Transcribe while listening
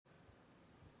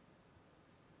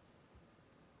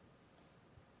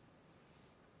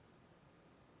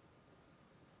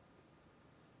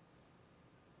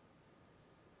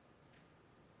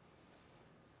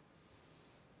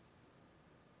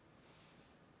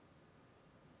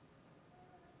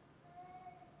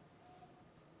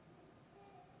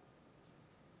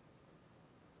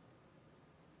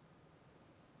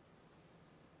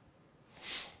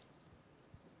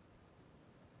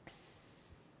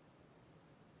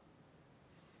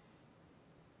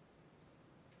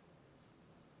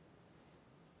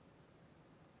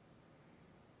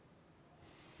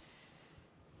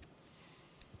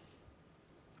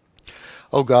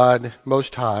O God,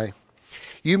 Most High,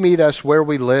 you meet us where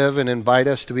we live and invite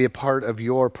us to be a part of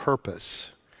your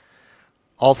purpose.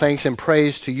 All thanks and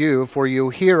praise to you, for you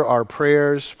hear our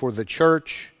prayers for the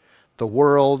church, the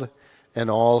world, and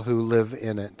all who live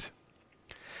in it.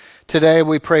 Today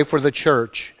we pray for the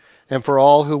church and for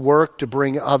all who work to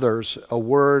bring others a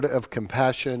word of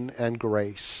compassion and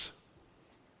grace.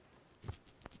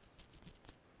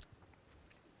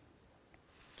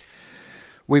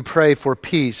 We pray for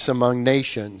peace among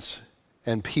nations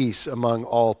and peace among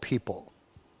all people.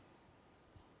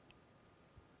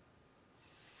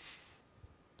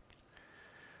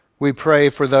 We pray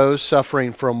for those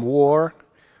suffering from war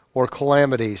or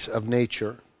calamities of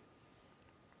nature.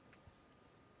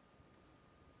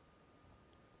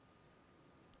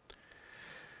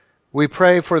 We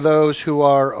pray for those who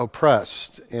are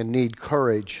oppressed and need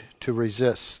courage to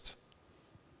resist.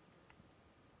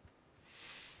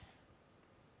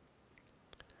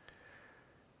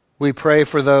 We pray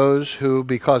for those who,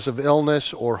 because of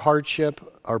illness or hardship,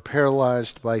 are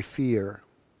paralyzed by fear.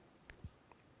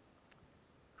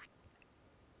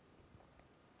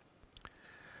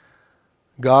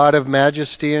 God of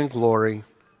majesty and glory,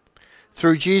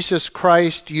 through Jesus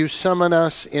Christ, you summon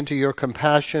us into your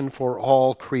compassion for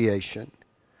all creation.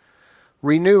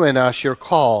 Renew in us your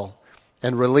call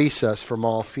and release us from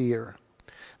all fear,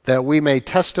 that we may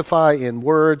testify in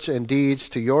words and deeds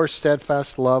to your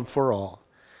steadfast love for all.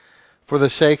 For the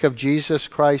sake of Jesus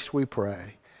Christ we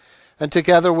pray. And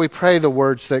together we pray the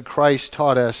words that Christ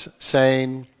taught us,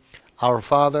 saying, Our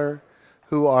Father,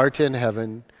 who art in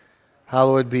heaven,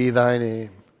 hallowed be thy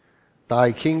name.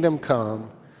 Thy kingdom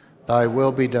come, thy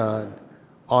will be done,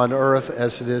 on earth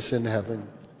as it is in heaven.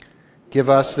 Give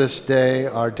us this day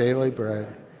our daily bread,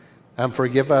 and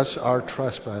forgive us our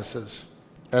trespasses,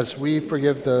 as we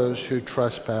forgive those who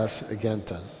trespass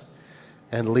against us.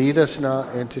 And lead us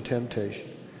not into temptation,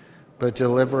 but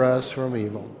deliver us from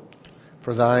evil.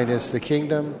 For thine is the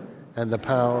kingdom, and the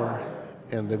power,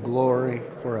 and the glory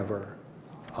forever.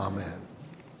 Amen.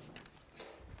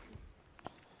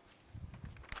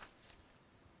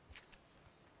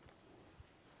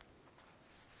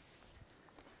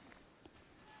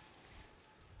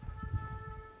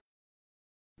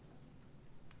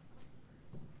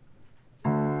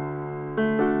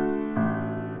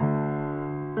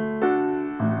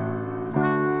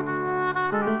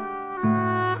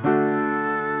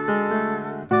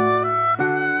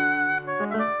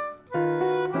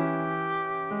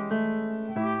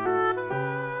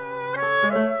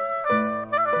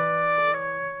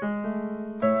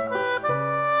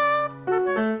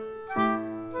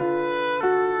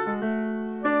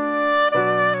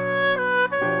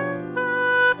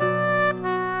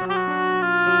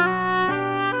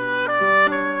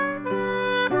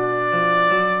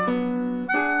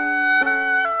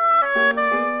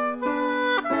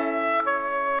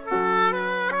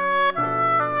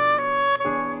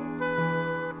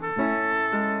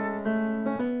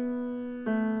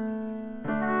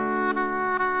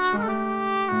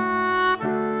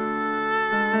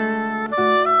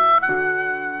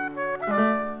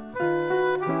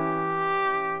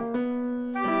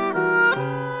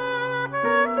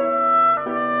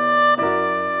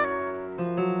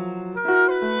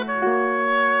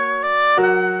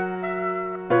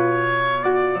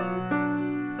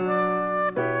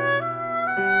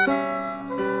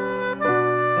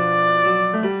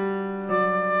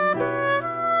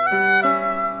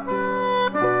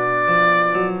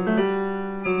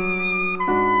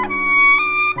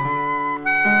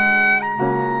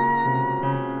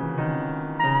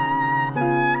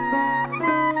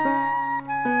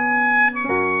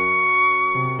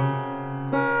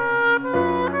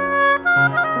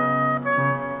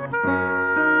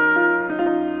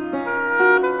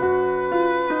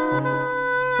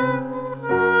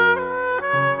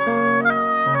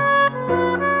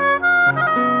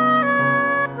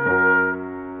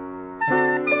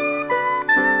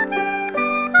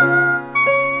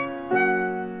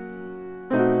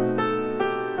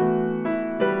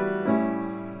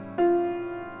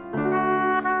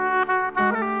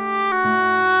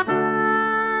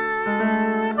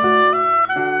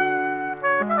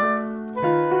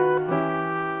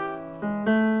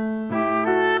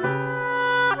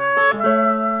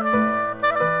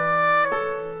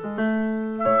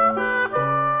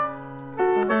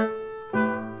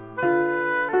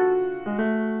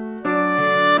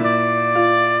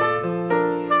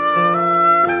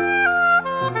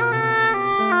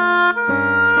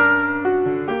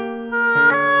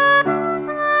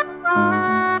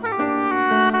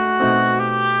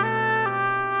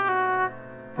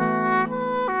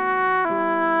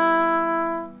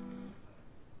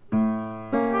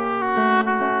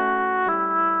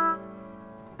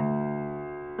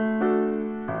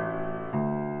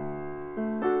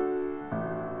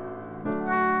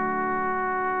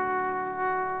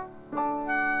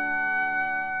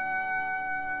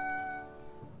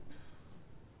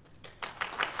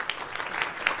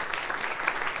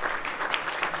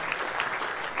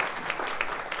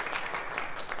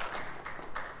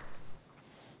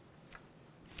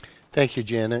 Thank you,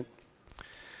 Janet.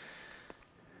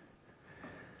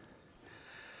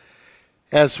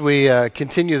 As we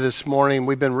continue this morning,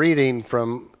 we've been reading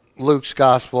from Luke's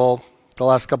Gospel the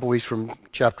last couple of weeks from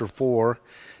chapter 4.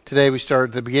 Today we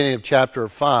start at the beginning of chapter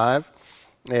 5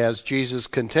 as Jesus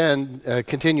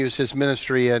continues his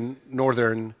ministry in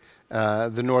the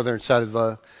northern side of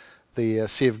the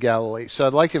Sea of Galilee. So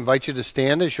I'd like to invite you to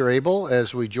stand as you're able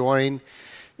as we join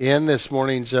in this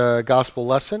morning's gospel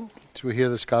lesson, as we hear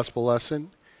this gospel lesson.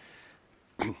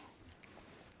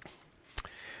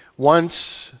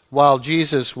 Once, while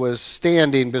Jesus was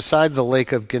standing beside the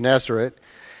lake of Gennesaret,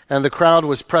 and the crowd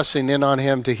was pressing in on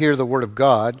him to hear the word of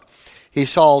God, he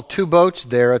saw 2 boats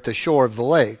there at the shore of the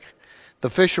lake. The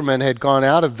fishermen had gone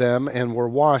out of them and were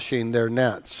washing their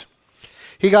nets.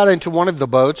 He got into one of the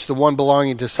boats, the one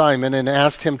belonging to Simon, and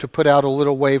asked him to put out a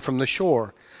little way from the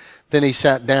shore. Then he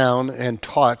sat down and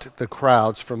taught the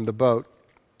crowds from the boat.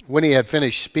 When he had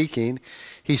finished speaking,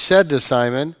 he said to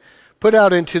Simon, "Put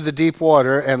out into the deep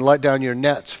water and let down your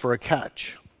nets for a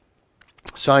catch."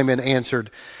 Simon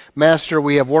answered, "Master,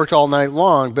 we have worked all night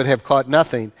long, but have caught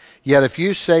nothing. Yet if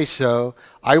you say so,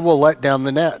 I will let down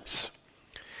the nets."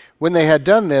 When they had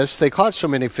done this, they caught so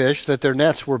many fish that their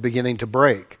nets were beginning to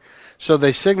break. So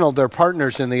they signaled their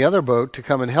partners in the other boat to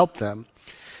come and help them.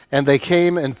 And they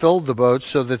came and filled the boats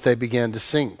so that they began to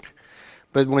sink.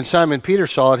 But when Simon Peter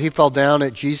saw it, he fell down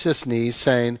at Jesus' knees,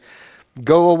 saying,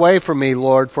 "Go away from me,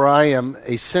 Lord, for I am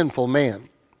a sinful man."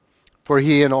 For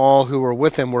he and all who were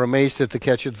with him were amazed at the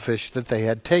catch of the fish that they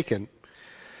had taken.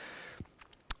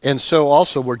 And so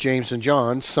also were James and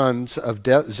John, sons of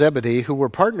Zebedee, who were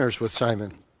partners with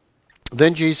Simon.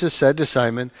 Then Jesus said to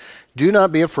Simon, "Do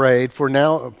not be afraid, for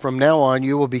from now on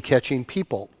you will be catching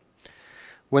people."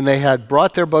 When they had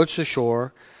brought their boats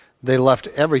ashore, they left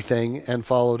everything and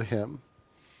followed him.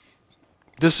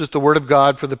 This is the word of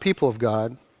God for the people of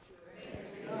God.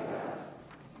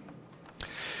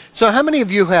 So how many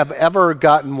of you have ever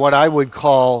gotten what I would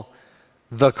call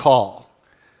the call?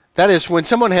 That is, when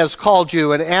someone has called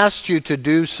you and asked you to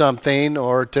do something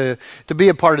or to be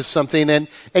a part of something, and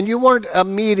you weren't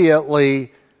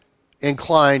immediately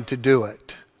inclined to do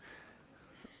it.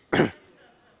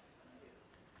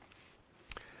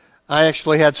 I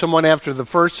actually had someone after the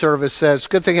first service says,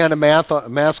 "Good thing I had a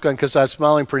mask on because I was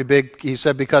smiling pretty big." He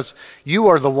said, "Because you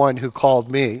are the one who called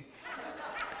me."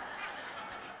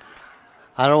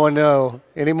 I don't want to know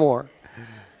anymore.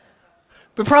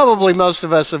 But probably most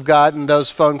of us have gotten those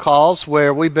phone calls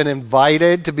where we've been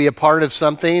invited to be a part of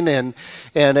something, and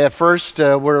at first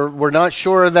we're not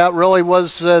sure that really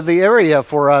was the area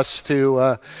for us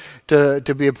to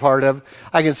be a part of.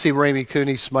 I can see Ramey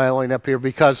Cooney smiling up here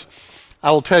because I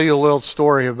will tell you a little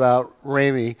story about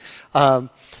Ramey.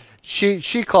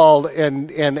 She called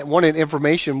and wanted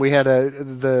information. We had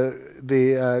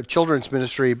the children's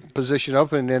ministry position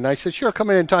open, and I said, "Sure,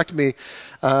 come in and talk to me,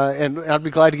 and I'd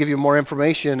be glad to give you more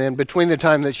information." And between the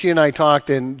time that she and I talked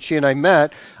and she and I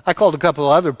met, I called a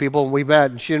couple of other people, and we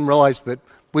met, and she didn't realize, but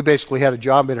we basically had a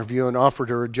job interview and offered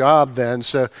her a job then.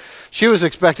 So she was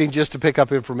expecting just to pick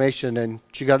up information, and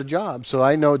she got a job. So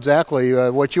I know exactly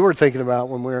what you were thinking about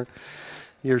when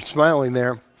you're smiling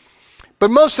there.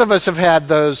 But most of us have had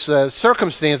those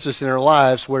circumstances in our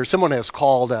lives where someone has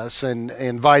called us and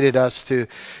invited us to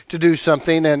do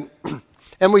something,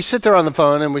 and we sit there on the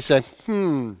phone and we say,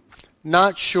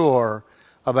 not sure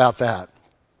about that.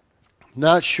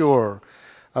 Not sure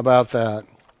about that.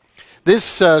 This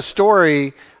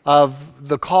story of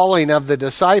the calling of the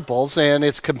disciples and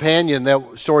its companion, that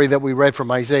story that we read from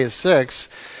Isaiah 6,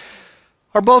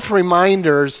 are both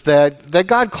reminders that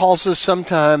God calls us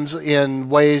sometimes in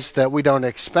ways that we don't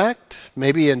expect,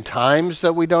 maybe in times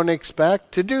that we don't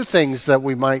expect, to do things that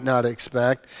we might not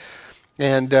expect.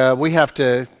 And we have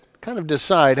to kind of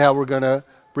decide how we're going to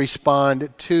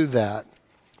respond to that.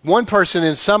 One person,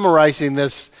 in summarizing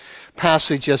this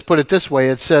passage, has put it this way.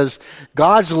 It says,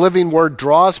 God's living word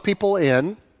draws people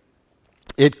in,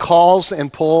 it calls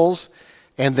and pulls,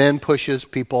 and then pushes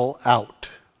people out.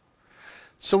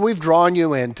 So we've drawn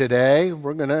you in today.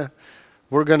 We're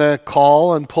gonna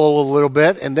call and pull a little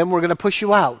bit, and then we're gonna push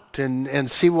you out and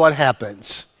see what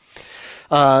happens.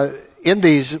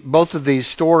 In both of these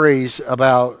stories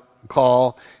about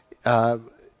call,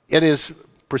 it is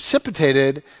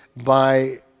precipitated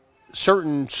by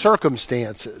certain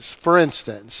circumstances. For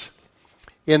instance,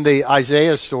 in the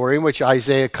Isaiah story, in which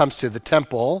Isaiah comes to the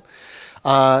temple,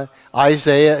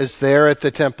 Isaiah is there at the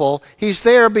temple. He's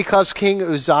there because King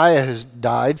Uzziah has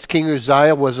died. King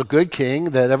Uzziah was a good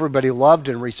king that everybody loved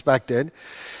and respected.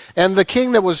 And the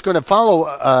king that was going to follow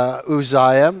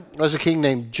Uzziah was a king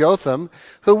named Jotham,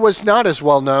 who was not as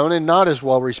well known and not as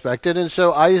well respected. And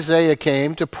so Isaiah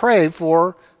came to pray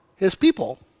for his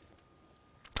people.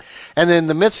 And in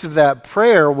the midst of that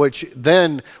prayer, which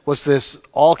then was this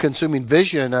all-consuming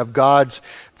vision of God's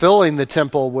filling the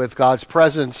temple with God's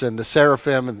presence and the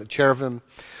seraphim and the cherubim,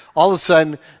 all of a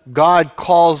sudden God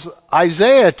calls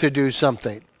Isaiah to do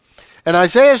something. And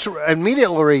Isaiah's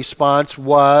immediate response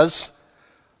was,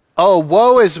 "Oh,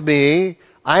 woe is me,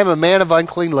 I am a man of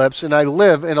unclean lips, and I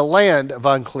live in a land of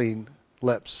unclean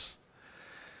lips."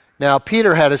 Now,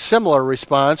 Peter had a similar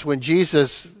response when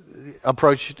Jesus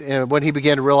approached, when he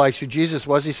began to realize who Jesus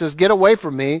was. He says, "Get away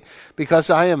from me, because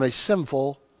I am a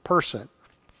sinful person."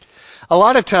 A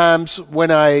lot of times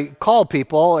when I call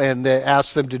people and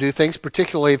ask them to do things,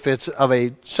 particularly if it's of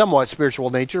a somewhat spiritual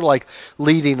nature, like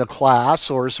leading a class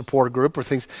or a support group or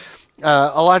things,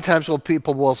 a lot of times what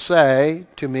people will say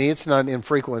to me, it's not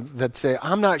infrequent, that say,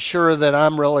 "I'm not sure that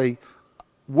I'm really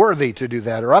worthy to do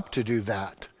that or up to do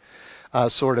that,"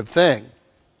 sort of thing.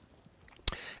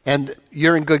 And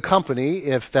you're in good company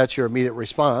if that's your immediate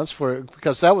response,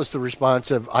 because that was the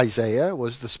response of Isaiah,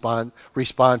 was the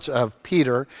response of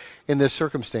Peter in this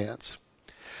circumstance.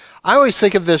 I always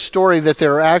think of this story that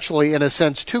there are actually, in a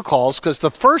sense, two calls, because the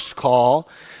first call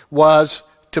was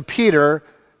to Peter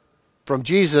from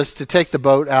Jesus to take the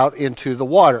boat out into the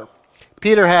water.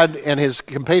 Peter and his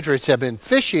compatriots had been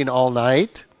fishing all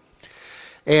night,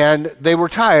 and they were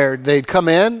tired. They'd come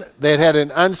in, they'd had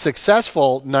an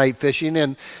unsuccessful night fishing,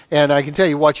 and I can tell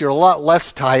you what, you're a lot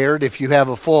less tired if you have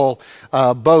a full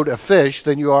boat of fish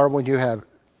than you are when you have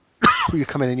you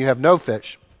come in and you have no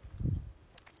fish.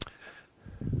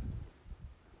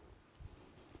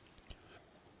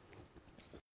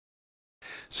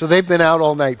 So they've been out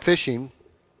all night fishing.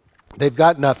 They've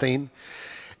got nothing.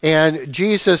 And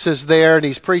Jesus is there and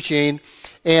he's preaching.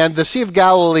 And the Sea of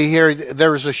Galilee here,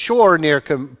 there's a shore near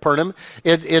Capernaum.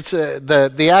 There's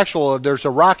a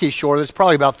rocky shore that's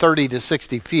probably about 30 to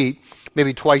 60 feet,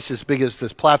 maybe twice as big as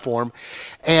this platform.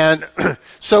 And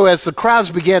so as the crowds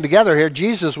began to gather here,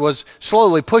 Jesus was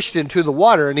slowly pushed into the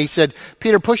water. And he said,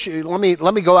 "Peter,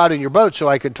 let me go out in your boat so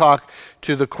I can talk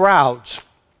to the crowds."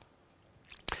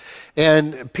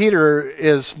 And Peter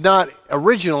is not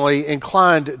originally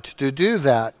inclined to do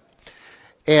that.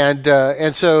 And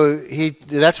so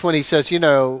that's when he says,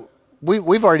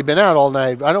 we've already been out all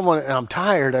night. I'm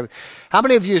tired. How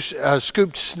many of you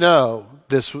scooped snow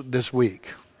this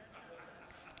week?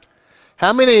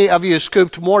 How many of you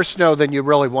scooped more snow than you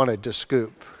really wanted to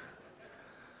scoop?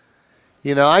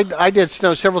 I did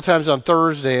snow several times on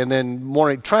Thursday and then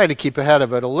morning, trying to keep ahead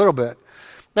of it a little bit.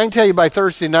 I can tell you by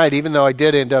Thursday night, even though I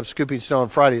did end up scooping snow on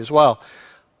Friday as well,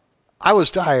 I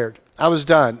was tired. I was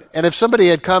done. And if somebody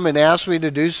had come and asked me to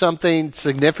do something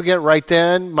significant right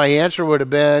then, my answer would have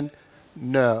been,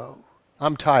 "No,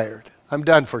 I'm tired. I'm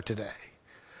done for today."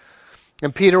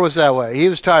 And Peter was that way. He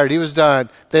was tired. He was done.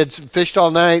 They'd fished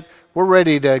all night. We're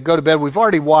ready to go to bed. We've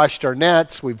already washed our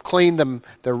nets. We've cleaned them.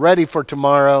 They're ready for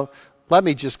tomorrow. Let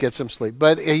me just get some sleep.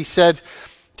 But he said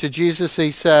to Jesus,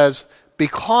 he says,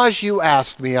 "Because you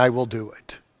asked me, I will do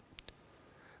it."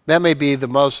 That may be the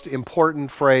most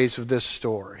important phrase of this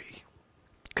story.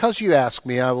 "Because you asked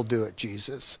me, I will do it,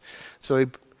 Jesus." So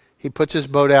he puts his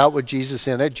boat out with Jesus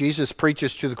in it. Jesus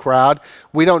preaches to the crowd.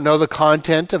 We don't know the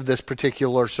content of this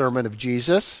particular sermon of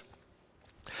Jesus,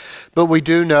 but we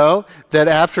do know that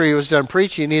after he was done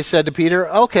preaching, he said to Peter,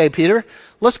 "Okay, Peter,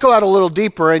 let's go out a little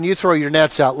deeper and you throw your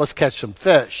nets out. Let's catch some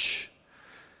fish."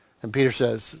 And Peter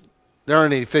says, "There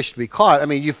aren't any fish to be caught. I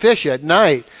mean, you fish at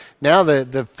night. Now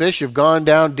the fish have gone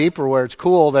down deeper where it's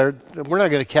cool. We're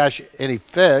not going to catch any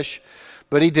fish."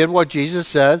 But he did what Jesus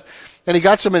said. And he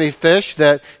got so many fish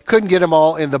that couldn't get them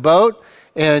all in the boat.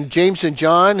 And James and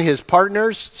John, his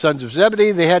partners, sons of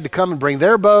Zebedee, they had to come and bring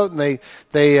their boat. And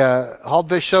they hauled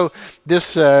fish. So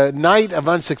this night of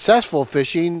unsuccessful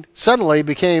fishing suddenly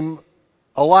became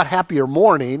a lot happier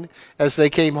morning as they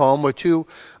came home with 2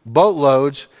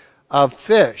 boatloads of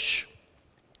fish.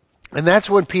 And that's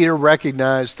when Peter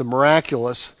recognized the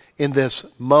miraculous in this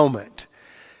moment.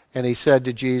 And he said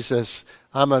to Jesus,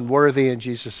 "I'm unworthy." And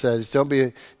Jesus says, don't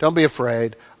be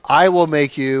afraid. I will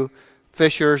make you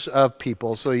fishers of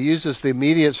people. So he uses the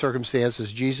immediate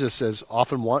circumstances Jesus is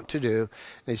often wont to do.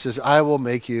 And he says, "I will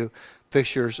make you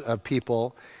fishers of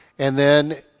people." And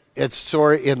then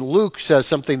in Luke says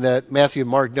something that Matthew and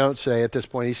Mark don't say at this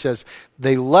point. He says,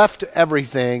 they left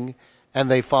everything and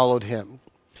they followed him.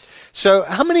 So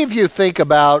how many of you think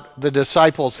about the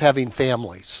disciples having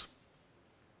families?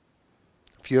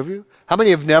 A few of you? How many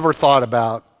have never thought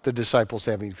about the disciples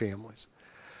having families?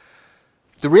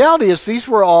 The reality is these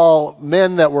were all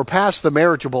men that were past the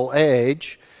marriageable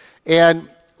age. And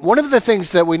one of the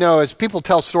things that we know as people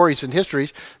tell stories and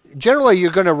histories, generally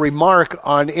you're going to remark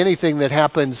on anything that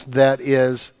happens that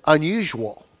is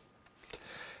unusual.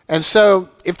 And so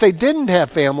if they didn't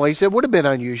have families, it would have been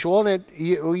unusual. And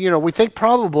we think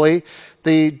probably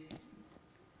the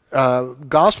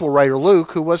gospel writer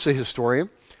Luke, who was a historian,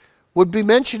 would be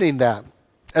mentioning that.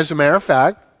 As a matter of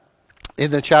fact,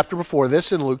 in the chapter before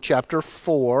this, in Luke chapter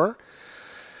 4,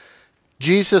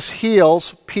 Jesus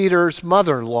heals Peter's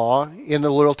mother-in-law in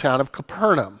the little town of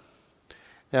Capernaum.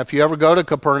 Now, if you ever go to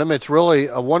Capernaum, it's really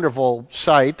a wonderful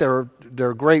sight. There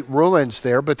are great ruins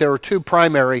there, but there were two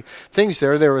primary things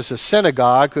there. There was a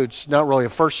synagogue. It's not really a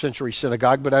first century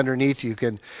synagogue, but underneath you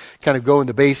can kind of go in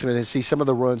the basement and see some of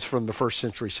the ruins from the first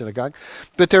century synagogue.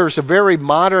 But there's a very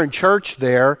modern church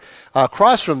there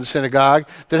across from the synagogue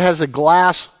that has a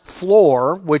glass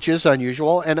floor, which is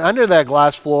unusual, and under that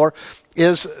glass floor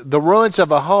is the ruins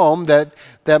of a home that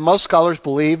most scholars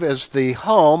believe is the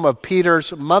home of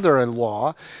Peter's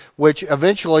mother-in-law, which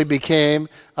eventually became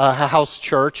a house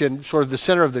church and sort of the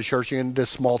center of the church in this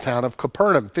small town of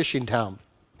Capernaum, fishing town.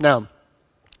 Now,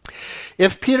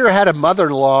 if Peter had a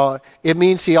mother-in-law, it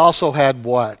means he also had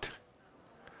what?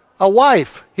 A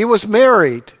wife. He was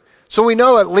married. So we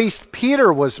know at least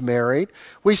Peter was married.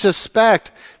 We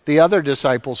suspect the other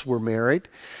disciples were married.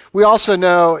 We also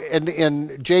know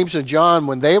in James and John,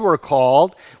 when they were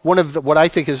called, one of what I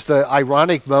think is the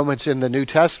ironic moments in the New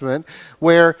Testament,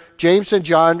 where James and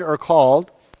John are called,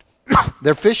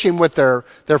 they're fishing with their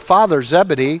father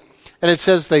Zebedee, and it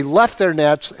says they left their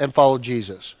nets and followed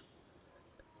Jesus.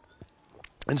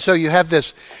 And so you have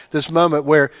this moment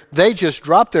where they just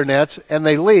drop their nets and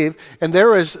they leave, and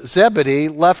there is Zebedee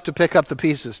left to pick up the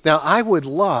pieces. Now, I would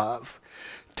love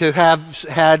to have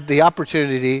had the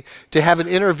opportunity to have an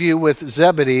interview with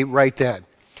Zebedee right then.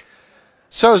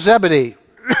 So, Zebedee,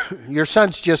 your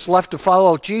son's just left to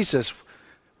follow Jesus.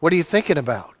 What are you thinking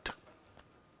about?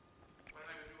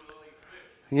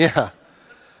 Yeah.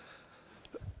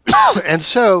 And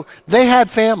so they had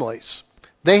families.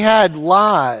 They had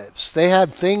lives. They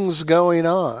had things going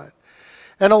on.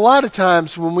 And a lot of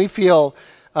times when we feel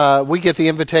we get the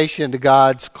invitation to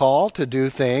God's call to do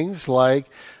things like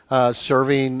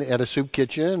serving at a soup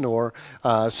kitchen or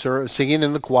singing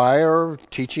in the choir,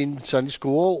 teaching Sunday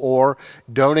school, or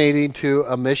donating to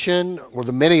a mission, or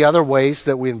the many other ways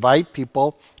that we invite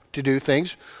people to do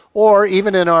things, or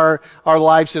even in our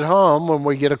lives at home when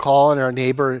we get a call and our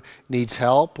neighbor needs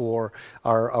help or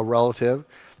a relative.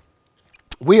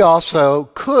 We also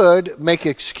could make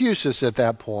excuses at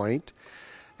that point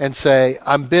and say,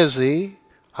 I'm busy,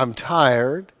 I'm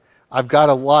tired, I've got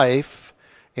a life,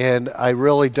 and I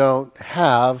really don't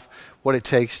have what it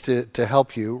takes to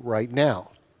help you right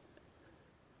now.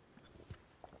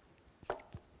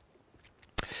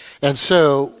 And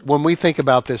so when we think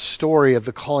about this story of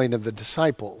the calling of the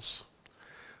disciples,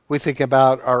 we think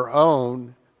about our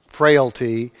own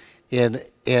frailty in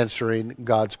answering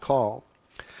God's call.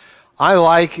 I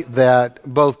like that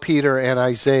both Peter and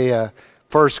Isaiah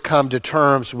first come to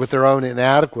terms with their own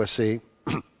inadequacy.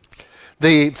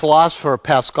 The philosopher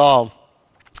Pascal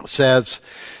says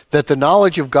that the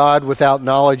knowledge of God without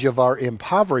knowledge of our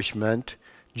impoverishment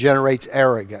generates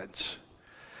arrogance.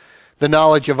 The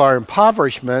knowledge of our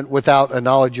impoverishment without a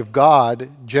knowledge of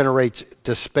God generates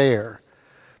despair.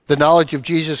 The knowledge of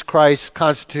Jesus Christ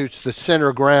constitutes the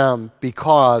center ground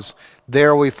because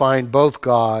there we find both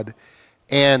God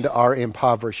and our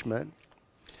impoverishment.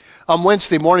 On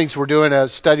Wednesday mornings, we're doing a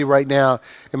study right now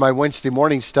in my Wednesday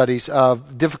morning studies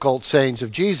of difficult sayings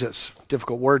of Jesus,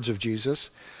 difficult words of Jesus.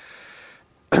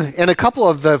 And a couple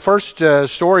of the first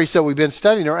stories that we've been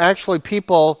studying are actually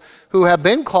people who have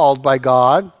been called by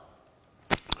God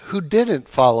who didn't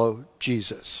follow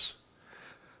Jesus.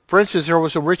 For instance, there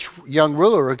was a rich young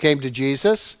ruler who came to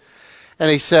Jesus and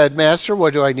he said, Master,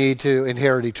 what do I need to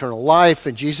inherit eternal life?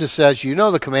 And Jesus says, you know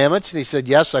the commandments. And he said,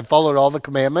 yes, I followed all the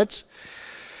commandments.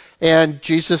 And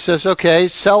Jesus says, okay,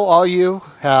 sell all you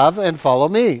have and follow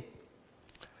me.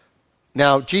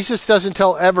 Now, Jesus doesn't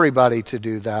tell everybody to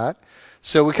do that.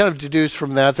 So we kind of deduce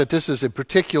from that this is a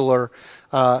particular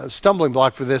stumbling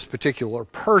block for this particular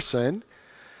person.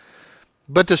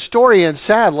 But the story ends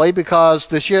sadly because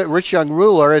this rich young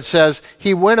ruler, it says,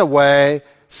 he went away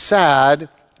sad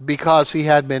because he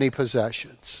had many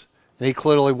possessions. And he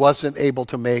clearly wasn't able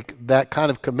to make that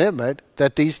kind of commitment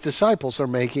that these disciples are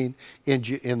making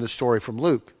in the story from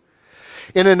Luke.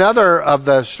 In another of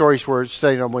the stories we're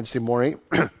studying on Wednesday morning,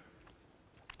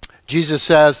 Jesus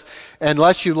says,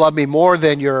 unless you love me more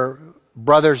than your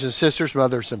brothers and sisters,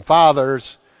 mothers and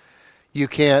fathers, you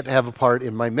can't have a part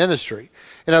in my ministry.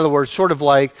 In other words, sort of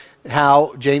like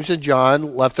how James and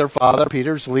John left their father,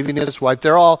 Peter's leaving his wife.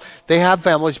 They have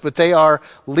families, but they are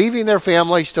leaving their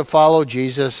families to follow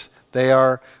Jesus. They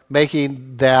are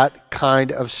making that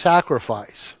kind of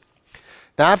sacrifice.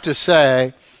 Now, I have to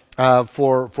say,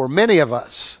 for many of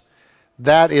us,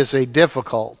 that is a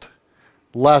difficult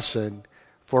lesson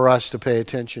for us to pay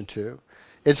attention to.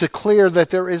 It's clear that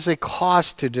there is a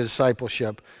cost to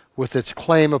discipleship with its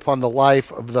claim upon the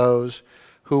life of those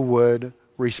who would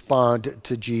respond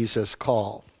to Jesus'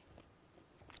 call.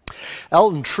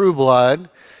 Elton Trueblood,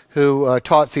 who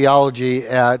taught theology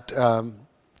at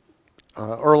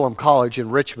Earlham College in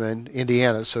Richmond,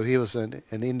 Indiana, so he was an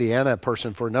Indiana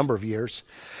person for a number of years,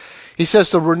 he says,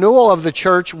 the renewal of the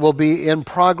church will be in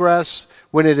progress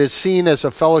when it is seen as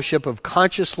a fellowship of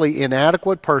consciously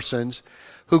inadequate persons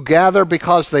who gather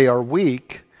because they are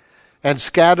weak and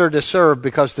scatter to serve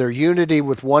because their unity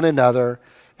with one another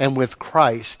and with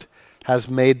Christ has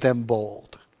made them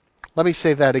bold. Let me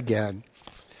say that again.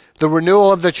 The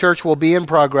renewal of the church will be in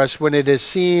progress when it is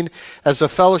seen as a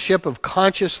fellowship of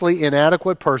consciously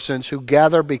inadequate persons who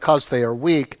gather because they are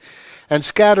weak and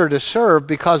scatter to serve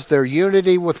because their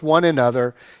unity with one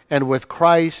another and with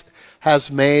Christ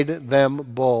has made them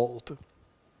bold.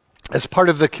 As part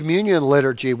of the communion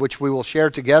liturgy, which we will share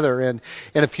together in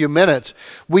a few minutes,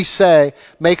 we say,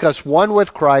 make us one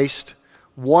with Christ,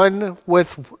 one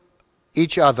with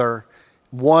each other,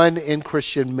 one in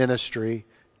Christian ministry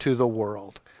to the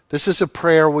world. This is a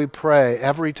prayer we pray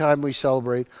every time we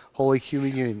celebrate Holy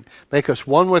Communion. Make us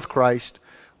one with Christ,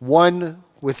 one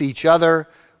with each other,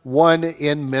 one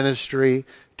in ministry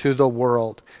to the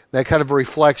world. That kind of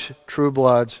reflects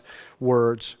Trueblood's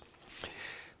words.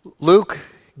 Luke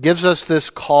gives us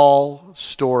this call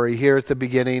story here at the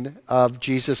beginning of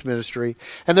Jesus' ministry.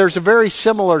 And there's a very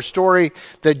similar story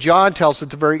that John tells at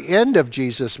the very end of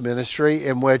Jesus' ministry,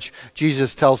 in which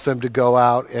Jesus tells them to go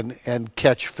out and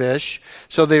catch fish.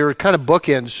 So they were kind of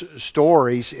bookend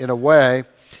stories in a way.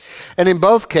 And in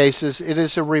both cases, it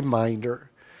is a reminder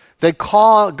that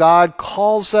God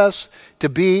calls us to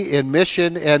be in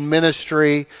mission and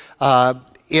ministry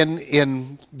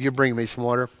you're bringing me some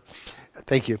water.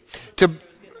 Thank you.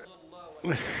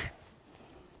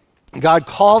 God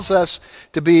calls us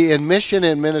to be in mission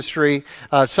and ministry,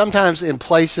 sometimes in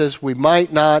places we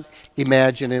might not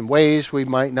imagine, in ways we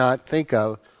might not think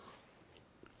of.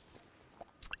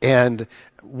 And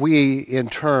we, in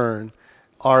turn,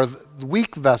 are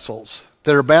weak vessels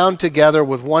that are bound together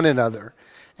with one another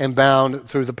and bound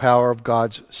through the power of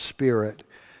God's Spirit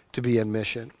to be in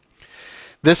mission.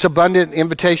 This abundant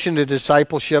invitation to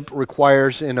discipleship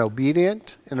requires an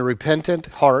obedient and a repentant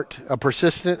heart, a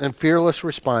persistent and fearless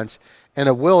response, and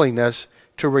a willingness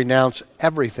to renounce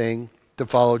everything to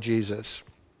follow Jesus.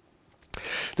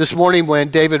 This morning when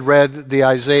David read the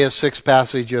Isaiah 6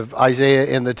 passage of Isaiah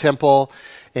in the temple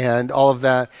and all of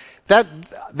that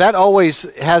always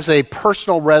has a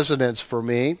personal resonance for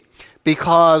me,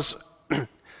 because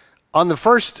on the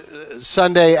first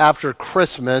Sunday after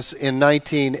Christmas in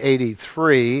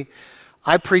 1983,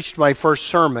 I preached my first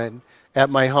sermon at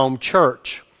my home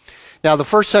church. Now, the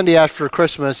first Sunday after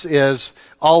Christmas is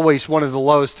always one of the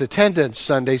lowest attendance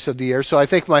Sundays of the year, so I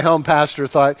think my home pastor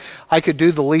thought I could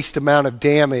do the least amount of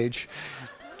damage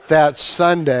that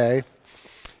Sunday.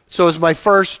 So it was my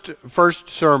first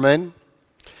sermon,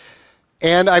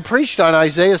 and I preached on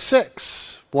Isaiah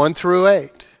 6, 1 through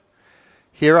 8.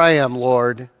 Here I am,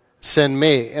 Lord, send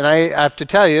me. And I have to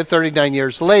tell you, 39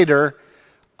 years later,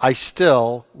 I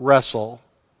still wrestle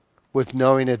with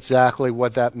knowing exactly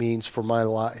what that means for my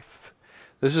life.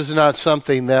 This is not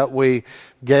something that we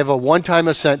gave a one-time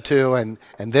assent to and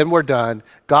then we're done.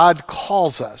 God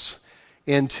calls us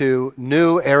into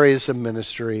new areas of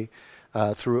ministry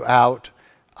throughout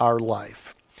our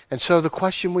life. And so the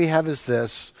question we have is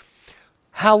this: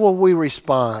 how will we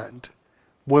respond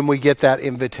when we get that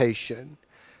invitation?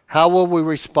 How will we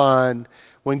respond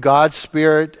when God's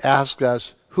Spirit asks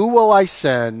us, who will I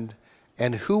send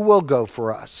and who will go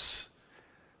for us?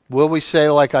 Will we say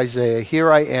like Isaiah,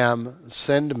 here I am,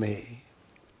 send me?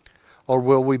 Or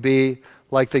will we be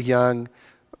like the young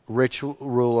rich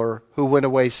ruler who went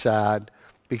away sad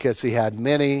because he had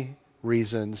many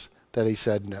reasons that he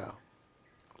said no?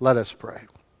 Let us pray.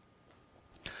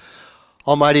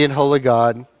 Almighty and holy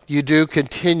God, you do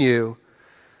continue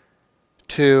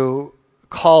to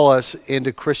call us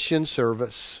into Christian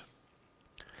service.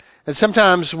 And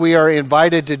sometimes we are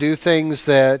invited to do things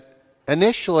that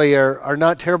initially are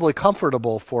not terribly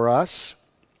comfortable for us.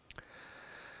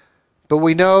 But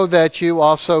we know that you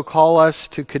also call us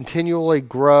to continually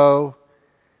grow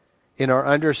in our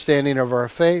understanding of our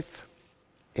faith,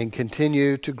 and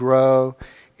continue to grow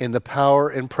in the power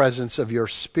and presence of your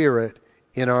Spirit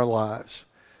in our lives.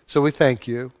 So we thank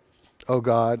you, O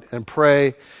God, and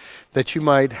pray that you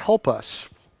might help us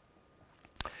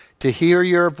to hear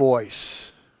your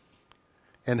voice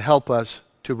and help us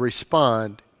to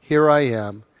respond, "Here I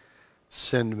am,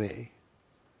 send me."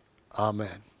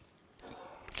 Amen.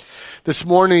 This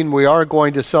morning we are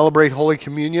going to celebrate Holy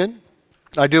Communion.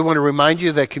 I do want to remind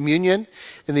you that communion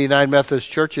in the United Methodist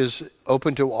Church is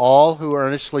open to all who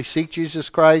earnestly seek Jesus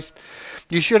Christ.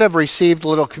 You should have received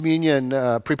little communion,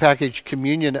 prepackaged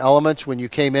communion elements when you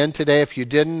came in today. If you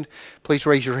didn't, please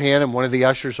raise your hand and one of the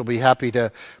ushers will be happy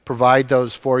to provide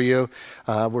those for you.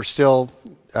 We're still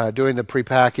doing the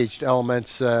prepackaged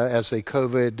elements as a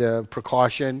COVID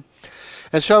precaution.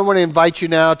 And so I want to invite you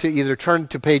now to either turn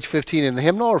to page 15 in the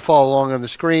hymnal or follow along on the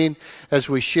screen as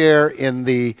we share in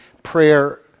the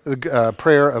prayer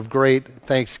of great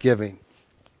thanksgiving.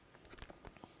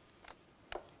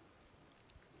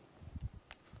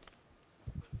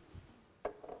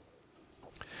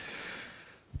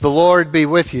 The Lord be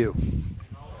with you.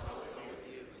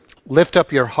 Lift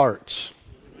up your hearts.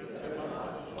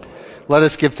 Let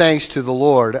us give thanks to the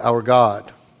Lord our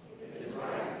God.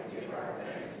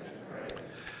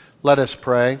 Let us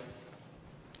pray.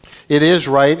 It is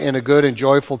right and a good and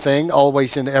joyful thing,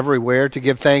 always and everywhere, to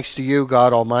give thanks to you,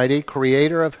 God Almighty,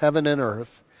 creator of heaven and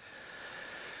earth.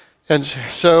 And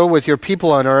so, with your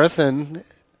people on earth and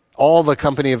all the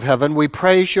company of heaven, we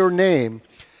praise your name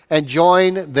and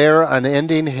join their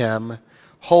unending hymn,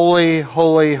 Holy,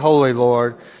 holy, holy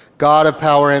Lord, God of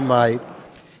power and might.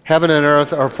 Heaven and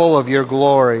earth are full of your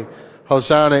glory.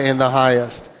 Hosanna in the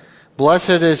highest. Blessed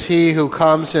is he who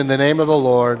comes in the name of the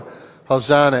Lord.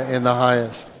 Hosanna in the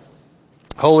highest.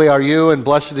 Holy are you, and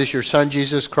blessed is your Son,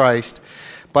 Jesus Christ.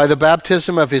 By the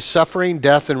baptism of his suffering,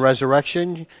 death, and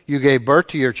resurrection, you gave birth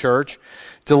to your church,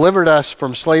 delivered us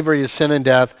from slavery to sin and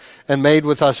death, and made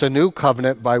with us a new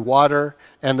covenant by water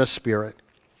and the Spirit.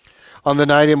 On the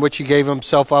night in which he gave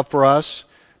himself up for us,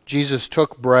 Jesus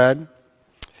took bread,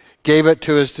 gave it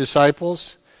to his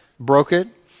disciples, broke it,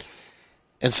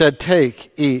 and said,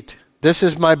 "Take, eat. This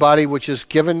is my body which is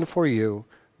given for you.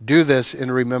 Do this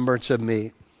in remembrance of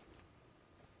me."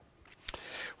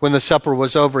 When the supper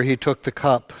was over, he took the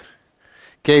cup,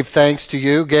 gave thanks to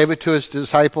you, gave it to his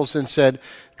disciples, and said,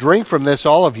 "Drink from this,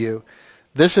 all of you.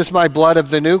 This is my blood of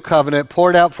the new covenant,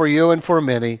 poured out for you and for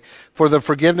many, for the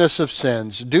forgiveness of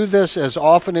sins. Do this as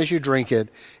often as you drink it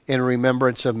in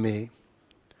remembrance of me."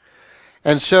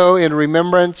 And so, in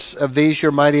remembrance of these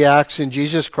your mighty acts in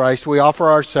Jesus Christ, we offer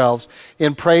ourselves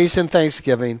in praise and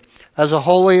thanksgiving as a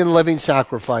holy and living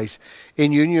sacrifice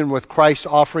in union with Christ's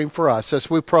offering for us, as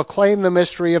we proclaim the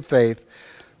mystery of faith.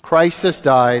 Christ has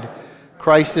died,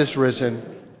 Christ is risen,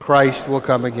 Christ will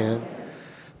come again.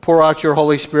 Pour out your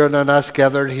Holy Spirit on us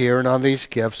gathered here and on these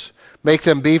gifts. Make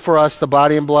them be for us the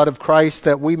body and blood of Christ,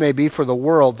 that we may be for the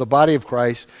world the body of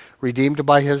Christ, redeemed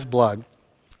by his blood.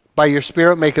 By your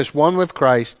Spirit, make us one with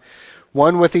Christ,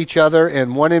 one with each other,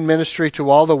 and one in ministry to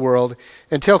all the world,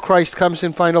 until Christ comes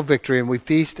in final victory and we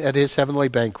feast at his heavenly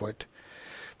banquet.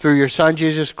 Through your Son,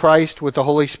 Jesus Christ, with the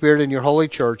Holy Spirit in your holy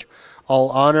church, all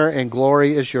honor and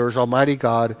glory is yours, Almighty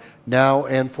God, now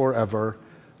and forever.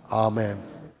 Amen.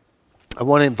 I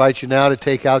want to invite you now to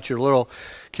take out your little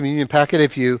communion packet.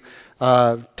 If you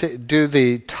do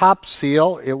the top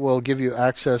seal, it will give you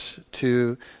access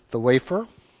to the wafer.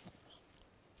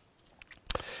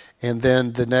 And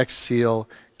then the next seal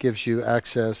gives you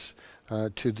access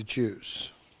to the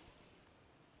juice.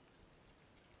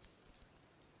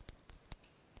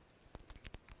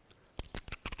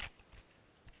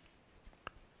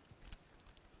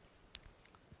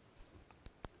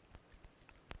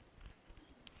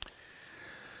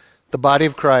 The body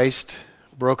of Christ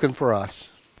broken for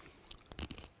us.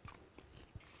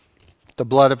 The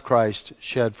blood of Christ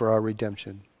shed for our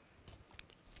redemption.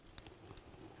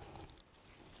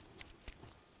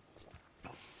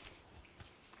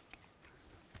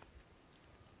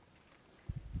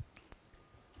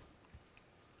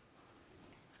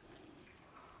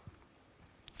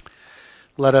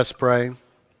 Let us pray.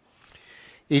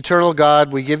 Eternal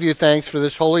God, we give you thanks for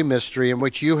this holy mystery in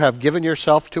which you have given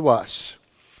yourself to us.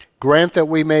 Grant that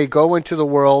we may go into the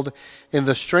world in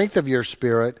the strength of your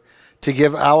Spirit to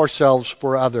give ourselves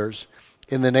for others.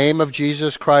 In the name of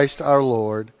Jesus Christ our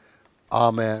Lord.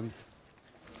 Amen.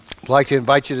 I'd like to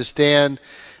invite you to stand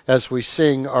as we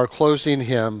sing our closing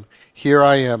hymn, Here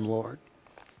I Am, Lord.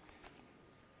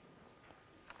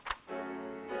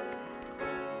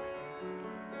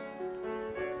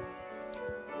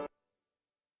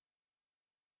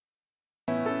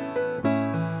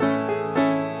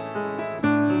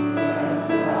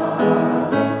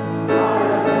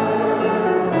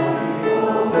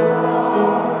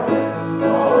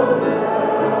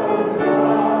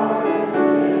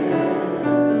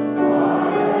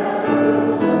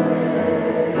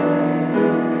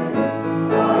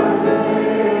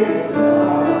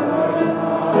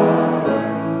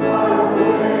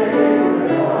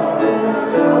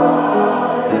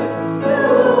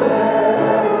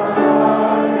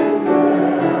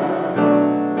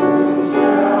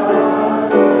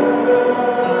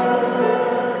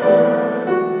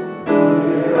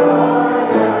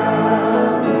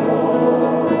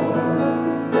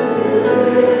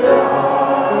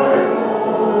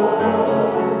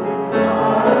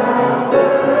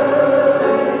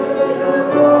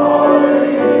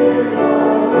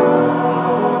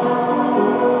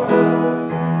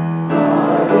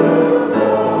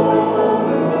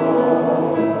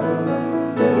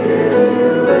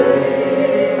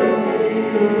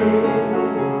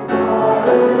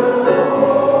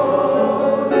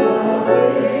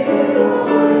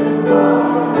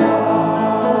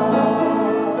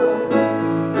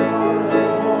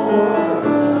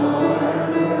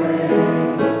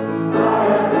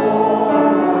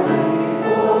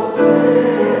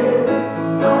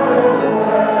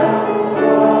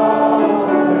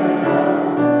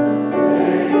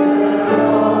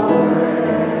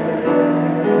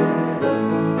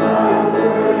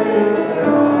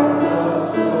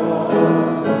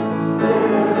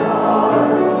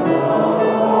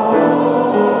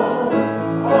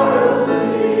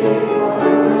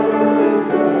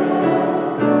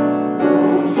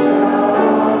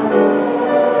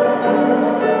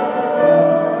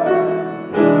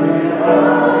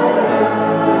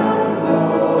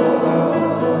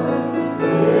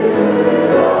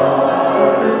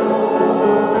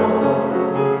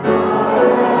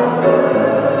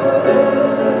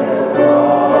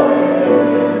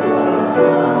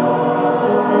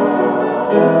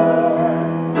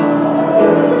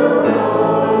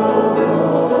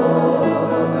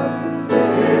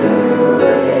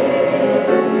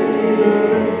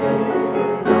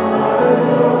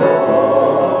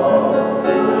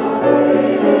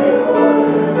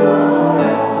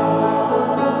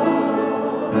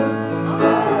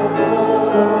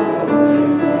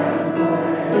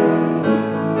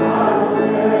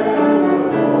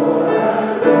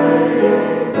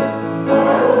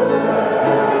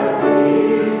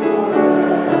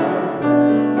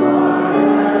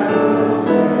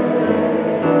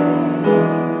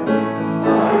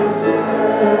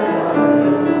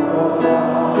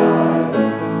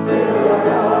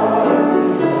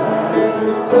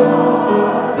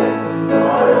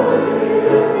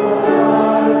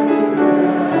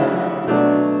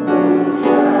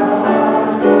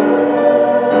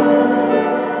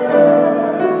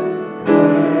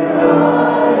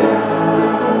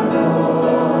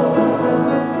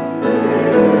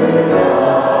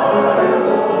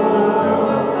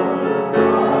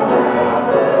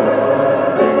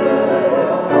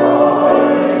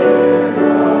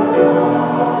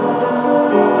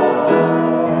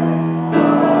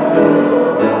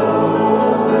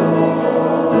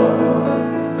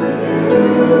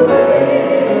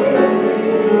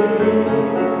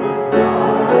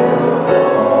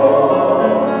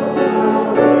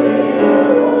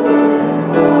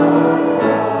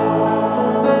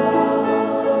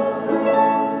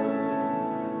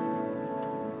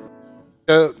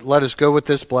 let us go with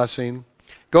this blessing.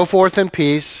 Go forth in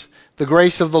peace. The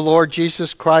grace of the Lord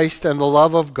Jesus Christ and the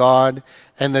love of God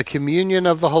and the communion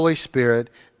of the Holy Spirit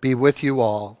be with you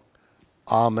all.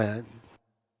 Amen.